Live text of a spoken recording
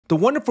The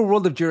wonderful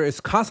world of Jira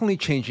is constantly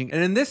changing,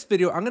 and in this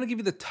video, I'm going to give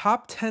you the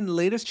top 10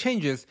 latest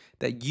changes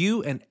that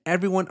you and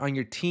everyone on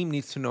your team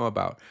needs to know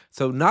about.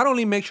 So not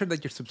only make sure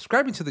that you're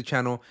subscribing to the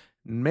channel,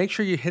 make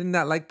sure you're hitting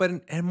that like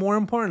button, and more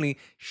importantly,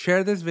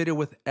 share this video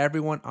with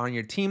everyone on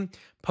your team.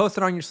 Post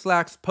it on your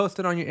Slacks, post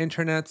it on your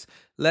internets,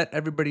 let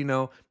everybody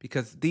know,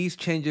 because these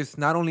changes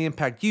not only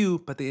impact you,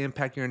 but they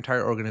impact your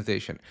entire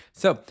organization.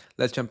 So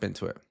let's jump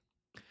into it.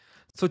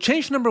 So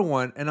change number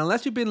one, and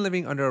unless you've been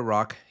living under a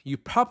rock, you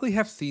probably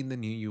have seen the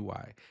new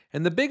UI.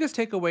 And the biggest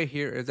takeaway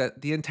here is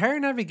that the entire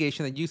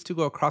navigation that used to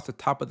go across the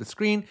top of the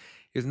screen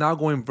is now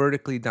going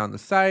vertically down the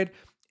side.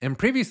 And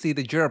previously,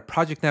 the Jira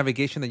project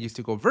navigation that used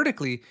to go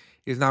vertically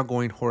is now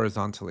going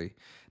horizontally.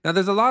 Now,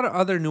 there's a lot of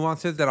other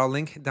nuances that I'll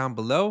link down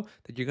below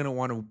that you're going to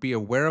want to be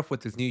aware of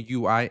with this new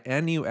UI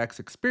and new UX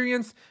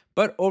experience.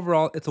 But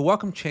overall, it's a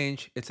welcome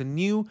change. It's a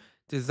new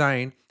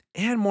design.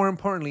 And more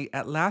importantly,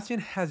 Atlassian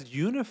has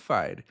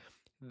unified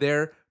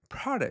their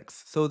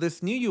products. So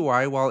this new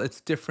UI, while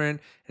it's different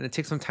and it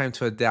takes some time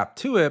to adapt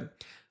to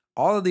it,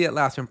 all of the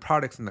Atlassian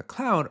products in the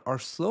cloud are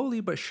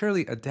slowly but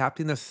surely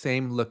adapting the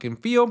same look and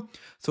feel.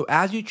 So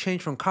as you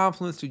change from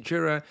Confluence to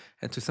Jira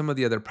and to some of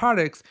the other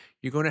products,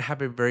 you're going to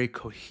have a very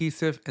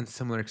cohesive and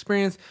similar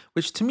experience,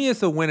 which to me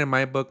is a win in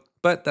my book,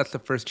 but that's the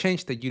first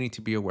change that you need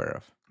to be aware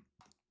of.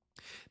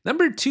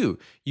 Number two,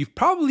 you've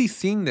probably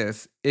seen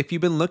this if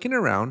you've been looking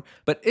around,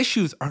 but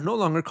issues are no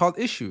longer called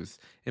issues.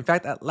 In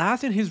fact,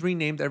 Atlassian has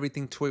renamed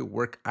everything to a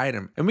work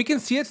item. And we can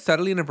see it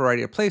subtly in a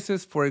variety of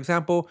places. For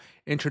example,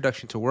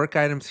 introduction to work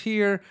items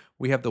here,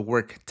 we have the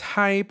work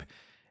type,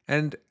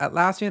 and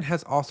Atlassian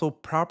has also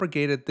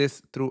propagated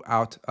this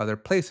throughout other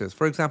places.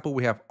 For example,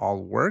 we have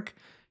all work.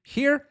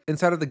 Here,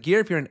 inside of the gear,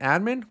 if you're an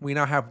admin, we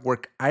now have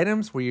work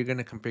items where you're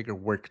gonna configure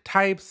work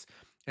types,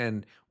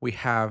 and we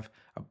have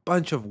a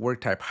bunch of work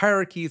type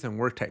hierarchies and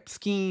work type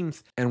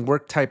schemes and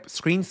work type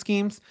screen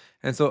schemes.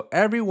 And so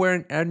everywhere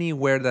and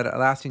anywhere that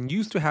Atlassian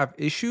used to have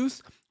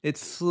issues,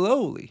 it's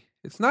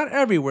not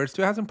everywhere, it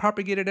still hasn't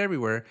propagated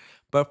everywhere,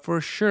 but for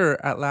sure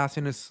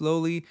Atlassian is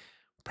slowly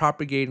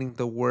propagating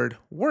the word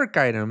work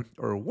item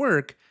or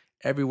work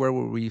everywhere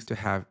where we used to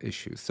have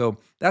issues. So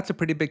that's a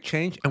pretty big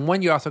change, and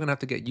one you're also gonna have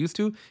to get used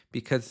to,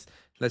 because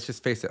let's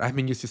just face it, I've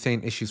been used to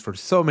saying issues for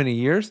so many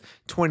years,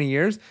 20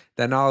 years,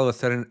 that now all of a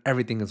sudden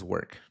everything is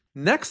work.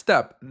 Next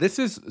up, this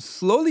is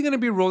slowly going to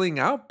be rolling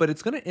out, but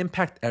it's going to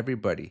impact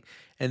everybody.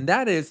 And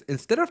that is,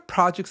 instead of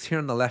projects here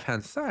on the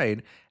left-hand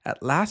side,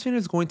 Atlassian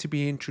is going to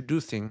be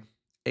introducing,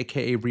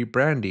 aka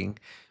rebranding,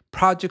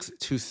 projects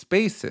to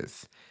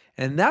spaces.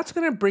 And that's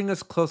going to bring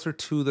us closer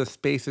to the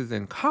spaces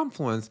in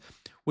Confluence,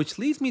 which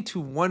leads me to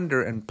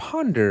wonder and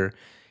ponder,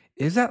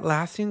 is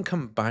Atlassian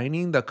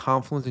combining the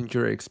Confluence and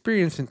Jira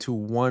experience into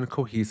one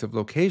cohesive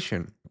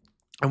location?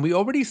 And we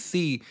already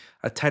see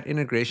a tight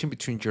integration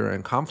between Jira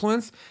and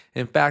Confluence.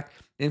 In fact,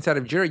 inside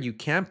of Jira, you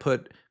can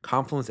put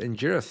Confluence and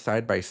Jira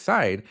side by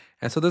side.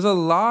 And so there's a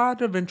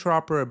lot of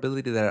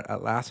interoperability that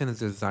Atlassian is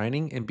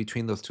designing in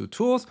between those two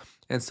tools.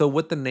 And so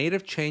with the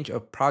native change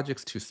of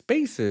projects to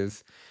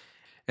spaces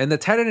and the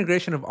tight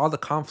integration of all the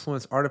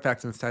Confluence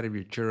artifacts inside of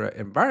your Jira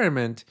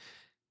environment,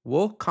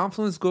 will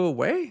Confluence go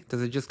away?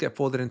 Does it just get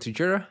folded into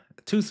Jira?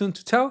 Too soon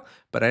to tell,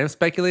 but I am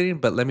speculating.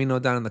 But let me know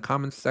down in the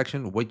comments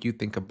section what you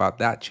think about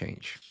that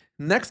change.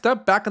 Next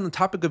up, back on the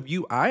topic of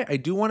UI, I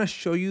do want to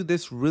show you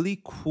this really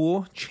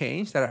cool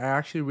change that I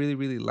actually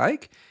really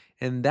like.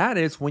 And that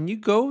is when you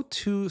go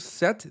to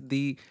set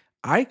the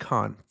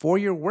icon for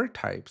your work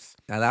types,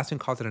 Atlassian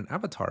calls it an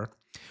avatar,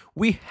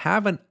 we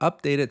have an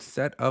updated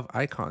set of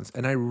icons.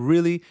 And I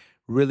really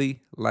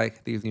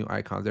like these new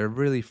icons. They're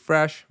really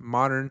fresh,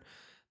 modern.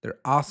 They're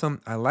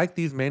awesome. I like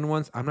these main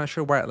ones. I'm not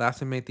sure why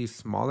Atlassian made these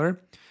smaller,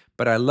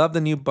 but I love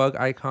the new bug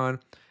icon.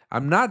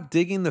 I'm not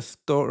digging the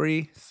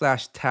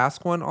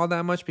story/task one all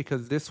that much,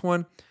 because this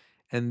one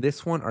and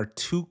this one are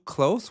too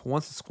close.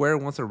 One's a square,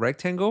 one's a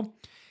rectangle.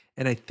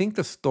 And I think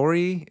the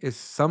story is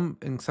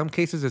in some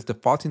cases is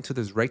defaulting to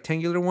this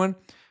rectangular one,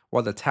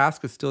 while the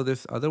task is still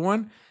this other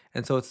one.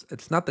 And so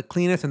it's not the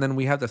cleanest. And then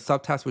we have the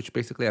subtask, which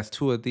basically has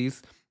two of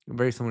these,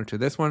 very similar to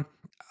this one.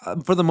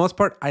 For the most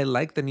part, I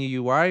like the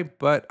new UI,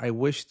 but I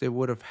wish they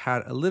would have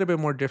had a little bit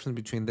more difference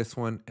between this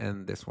one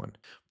and this one.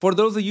 For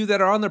those of you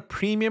that are on the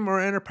premium or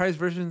enterprise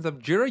versions of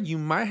Jira, you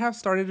might have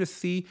started to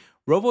see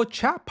Rovo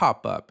Chat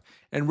pop up.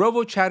 And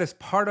Rovo Chat is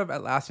part of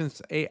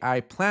Atlassian's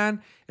AI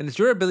plan, and it's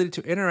your ability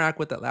to interact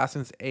with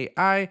Atlassian's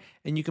AI,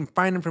 and you can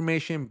find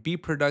information, be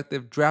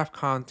productive, draft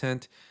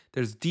content.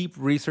 There's deep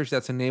research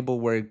that's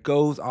enabled where it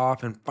goes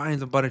off and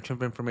finds a bunch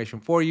of information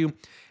for you.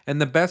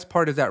 And the best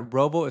part is that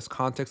Rovo is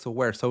context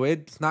aware. So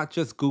it's not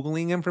just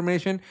Googling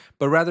information,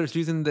 but rather it's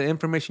using the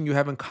information you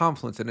have in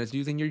Confluence, and it's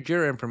using your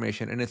Jira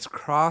information, and it's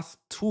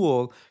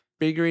cross-tool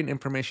figuring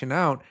information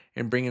out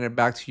and bringing it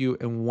back to you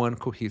in one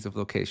cohesive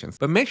location.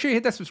 But make sure you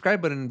hit that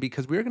subscribe button,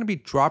 because we're going to be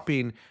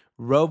dropping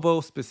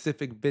Rovo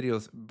specific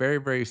videos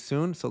very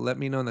soon. So let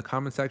me know in the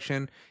comment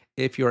section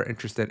if you're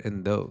interested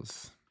in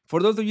those.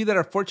 For those of you that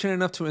are fortunate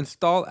enough to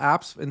install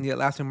apps in the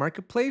Atlassian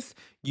Marketplace,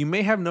 you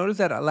may have noticed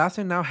that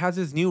Atlassian now has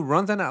this new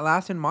runs on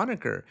Atlassian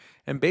moniker.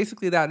 And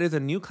basically that is a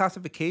new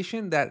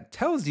classification that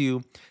tells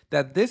you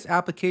that this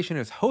application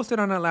is hosted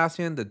on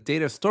Atlassian, the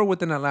data is stored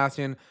within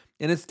Atlassian,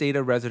 and it's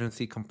data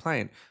residency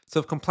compliant.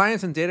 So if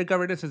compliance and data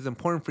governance is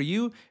important for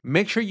you,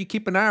 make sure you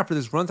keep an eye out for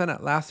this runs on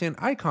Atlassian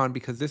icon,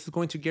 because this is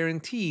going to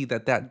guarantee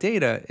that that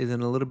data is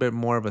in a little bit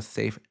more of a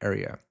safe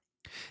area.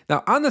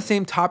 Now, on the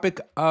same topic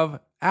of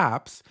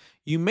apps,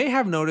 you may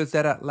have noticed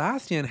that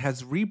Atlassian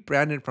has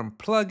rebranded from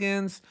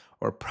plugins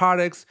or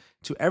products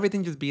to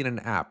everything just being an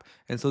app.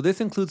 And so this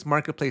includes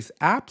marketplace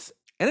apps,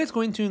 and it's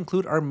going to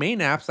include our main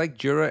apps like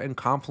Jira and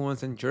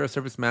Confluence and Jira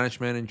Service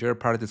Management and Jira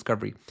Product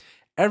Discovery.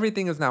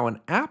 Everything is now an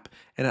app,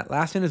 and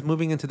Atlassian is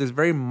moving into this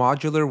very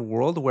modular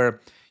world where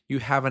you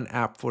have an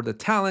app for the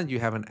talent, you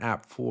have an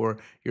app for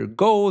your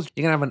goals,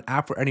 you can have an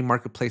app for any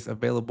marketplace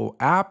available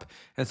app.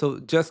 And so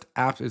just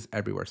apps is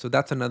everywhere. So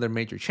that's another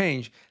major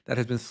change that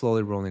has been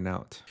slowly rolling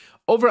out.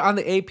 Over on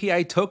the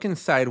API token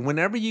side,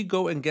 whenever you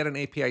go and get an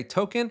API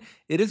token,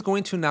 it is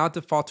going to now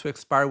default to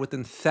expire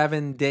within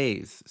 7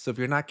 days. So if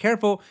you're not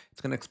careful,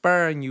 it's going to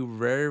expire on you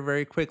very,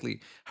 very quickly.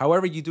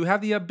 However, you do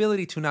have the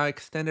ability to now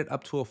extend it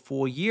up to a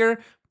full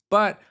year,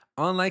 but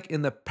unlike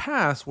in the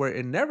past where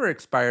it never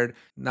expired,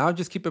 now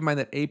just keep in mind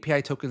that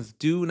API tokens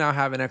do now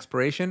have an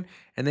expiration,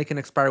 and they can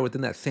expire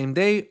within that same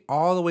day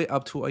all the way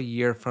up to a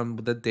year from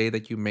the day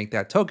that you make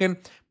that token,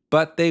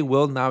 but they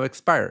will now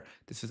expire.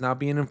 This is now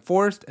being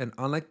enforced, and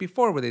unlike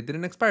before where they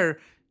didn't expire,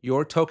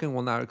 your token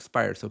will now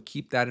expire. So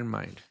keep that in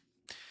mind.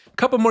 A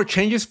couple more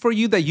changes for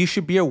you that you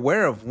should be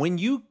aware of. When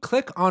you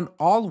click on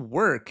all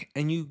work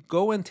and you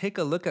go and take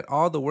a look at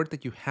all the work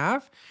that you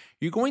have,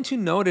 you're going to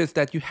notice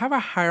that you have a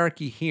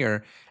hierarchy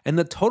here, and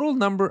the total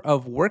number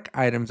of work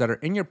items that are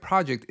in your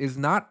project is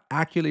not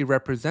accurately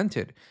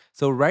represented.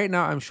 So right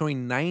now I'm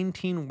showing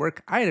 19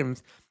 work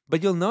items,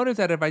 but you'll notice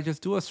that if I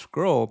just do a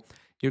scroll,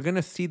 you're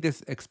gonna see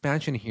this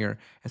expansion here.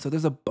 And so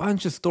there's a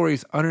bunch of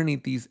stories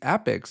underneath these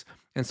epics.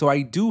 And so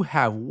I do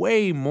have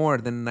way more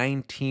than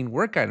 19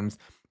 work items,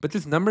 but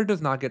this number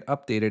does not get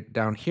updated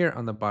down here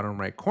on the bottom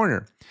right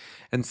corner.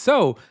 And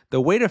so the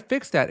way to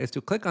fix that is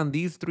to click on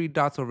these 3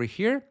 dots over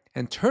here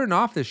and turn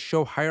off this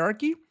show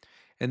hierarchy.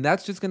 And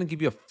that's just gonna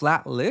give you a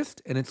flat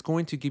list, and it's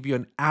going to give you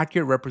an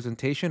accurate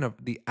representation of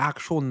the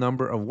actual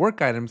number of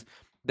work items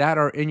that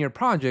are in your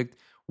project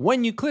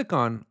when you click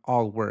on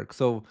all work.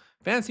 So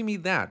fancy me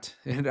that.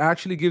 It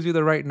actually gives you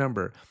the right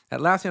number.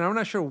 Atlassian, I'm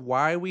not sure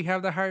why we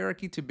have the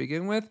hierarchy to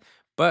begin with,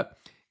 but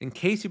in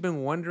case you've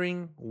been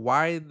wondering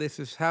why this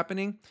is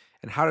happening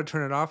and how to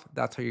turn it off,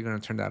 that's how you're gonna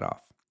turn that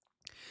off.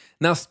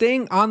 Now,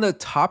 staying on the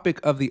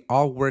topic of the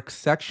all work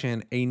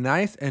section, a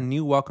nice and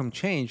new welcome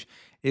change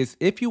is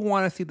if you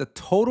want to see the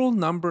total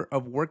number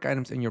of work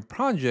items in your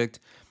project,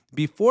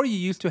 before you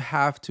used to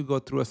have to go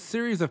through a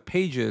series of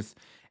pages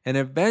and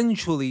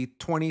eventually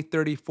 20,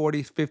 30,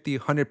 40, 50,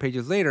 100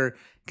 pages later,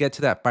 get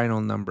to that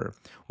final number.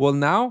 Well,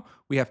 now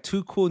we have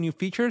 2 cool new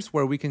features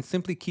where we can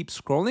simply keep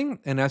scrolling,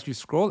 and as you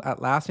scroll,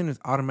 Atlassian is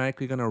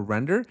automatically gonna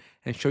render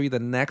and show you the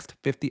next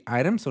 50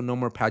 items, so no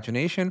more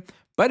pagination.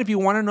 But if you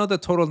wanna know the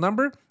total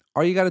number,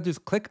 all you gotta do is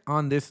click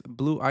on this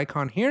blue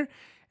icon here,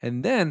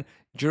 and then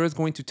Jira is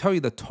going to tell you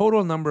the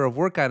total number of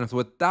work items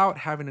without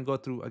having to go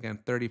through, again,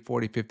 30,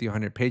 40, 50,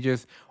 100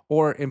 pages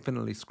or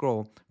infinitely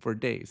scroll for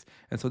days.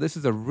 And so this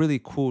is a really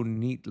cool,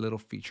 neat little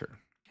feature.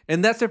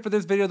 And that's it for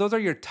this video. Those are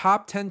your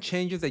top 10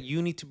 changes that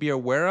you need to be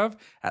aware of.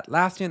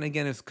 Atlassian,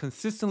 again, is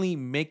consistently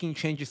making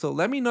changes. So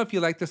let me know if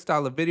you like this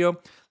style of video.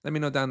 Let me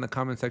know down in the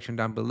comment section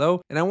down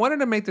below. And I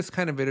wanted to make this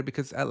kind of video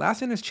because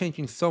Atlassian is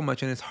changing so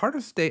much, and it's hard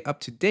to stay up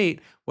to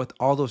date with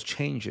all those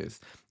changes.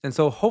 And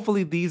so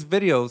hopefully these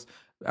videos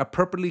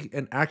appropriately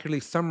and accurately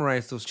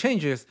summarize those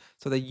changes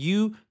so that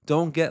you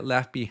don't get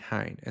left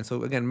behind. And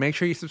so again, make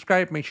sure you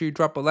subscribe, make sure you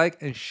drop a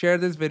like, and share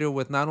this video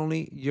with not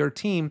only your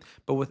team,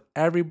 but with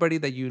everybody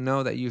that you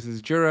know that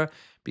uses Jira,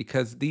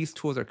 because these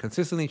tools are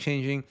consistently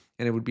changing,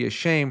 and it would be a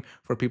shame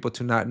for people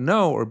to not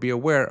know or be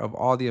aware of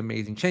all the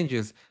amazing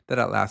changes that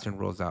Atlassian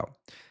rolls out.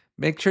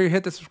 Make sure you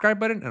hit the subscribe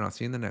button, and I'll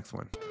see you in the next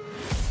one.